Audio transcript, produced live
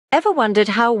Ever wondered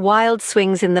how wild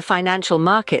swings in the financial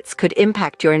markets could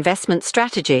impact your investment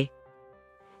strategy?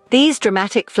 These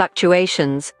dramatic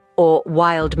fluctuations, or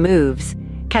wild moves,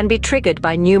 can be triggered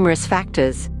by numerous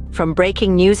factors, from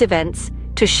breaking news events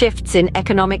to shifts in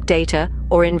economic data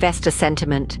or investor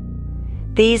sentiment.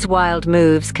 These wild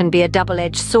moves can be a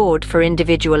double-edged sword for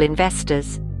individual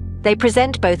investors. They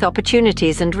present both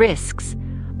opportunities and risks.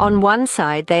 On one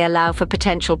side, they allow for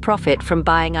potential profit from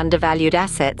buying undervalued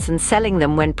assets and selling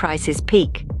them when prices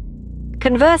peak.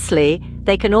 Conversely,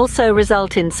 they can also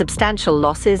result in substantial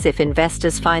losses if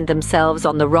investors find themselves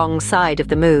on the wrong side of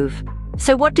the move.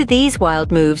 So what do these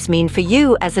wild moves mean for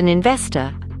you as an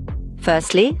investor?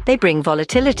 Firstly, they bring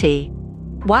volatility.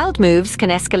 Wild moves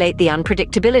can escalate the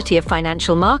unpredictability of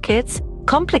financial markets,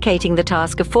 complicating the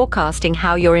task of forecasting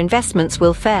how your investments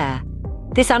will fare.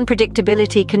 This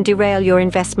unpredictability can derail your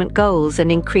investment goals and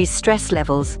increase stress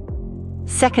levels.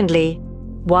 Secondly,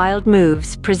 wild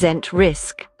moves present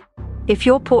risk. If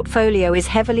your portfolio is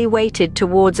heavily weighted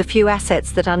towards a few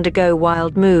assets that undergo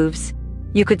wild moves,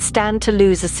 you could stand to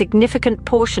lose a significant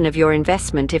portion of your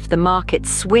investment if the market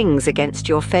swings against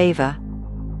your favor.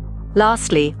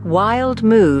 Lastly, wild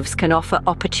moves can offer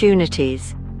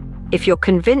opportunities. If you're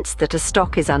convinced that a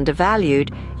stock is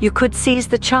undervalued, you could seize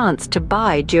the chance to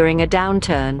buy during a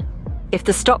downturn. If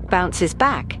the stock bounces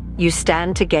back, you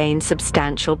stand to gain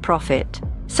substantial profit.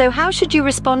 So how should you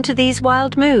respond to these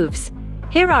wild moves?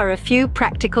 Here are a few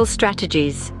practical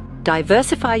strategies.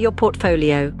 Diversify your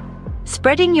portfolio.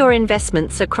 Spreading your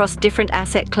investments across different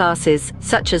asset classes,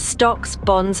 such as stocks,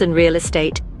 bonds, and real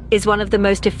estate, is one of the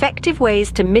most effective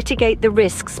ways to mitigate the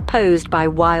risks posed by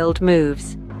wild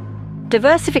moves.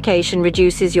 Diversification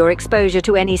reduces your exposure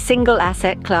to any single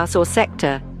asset class or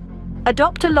sector.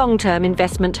 Adopt a long-term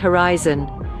investment horizon.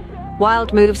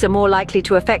 Wild moves are more likely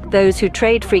to affect those who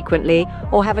trade frequently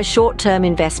or have a short-term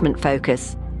investment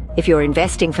focus. If you're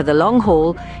investing for the long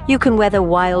haul, you can weather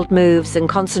wild moves and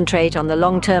concentrate on the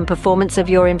long-term performance of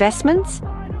your investments.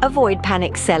 Avoid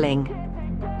panic selling.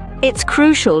 It's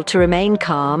crucial to remain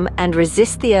calm and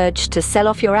resist the urge to sell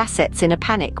off your assets in a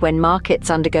panic when markets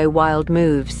undergo wild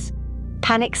moves.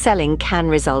 Panic selling can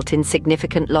result in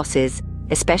significant losses,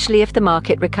 especially if the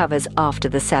market recovers after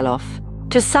the sell-off.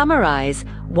 To summarize,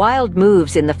 wild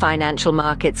moves in the financial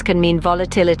markets can mean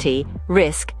volatility,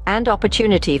 risk, and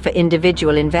opportunity for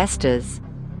individual investors.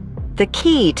 The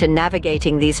key to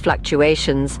navigating these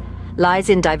fluctuations lies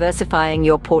in diversifying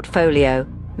your portfolio,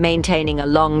 maintaining a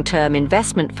long-term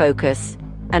investment focus,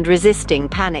 and resisting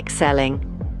panic selling.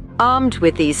 Armed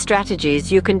with these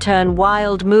strategies, you can turn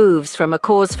wild moves from a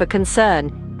cause for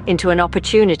concern into an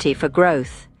opportunity for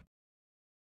growth.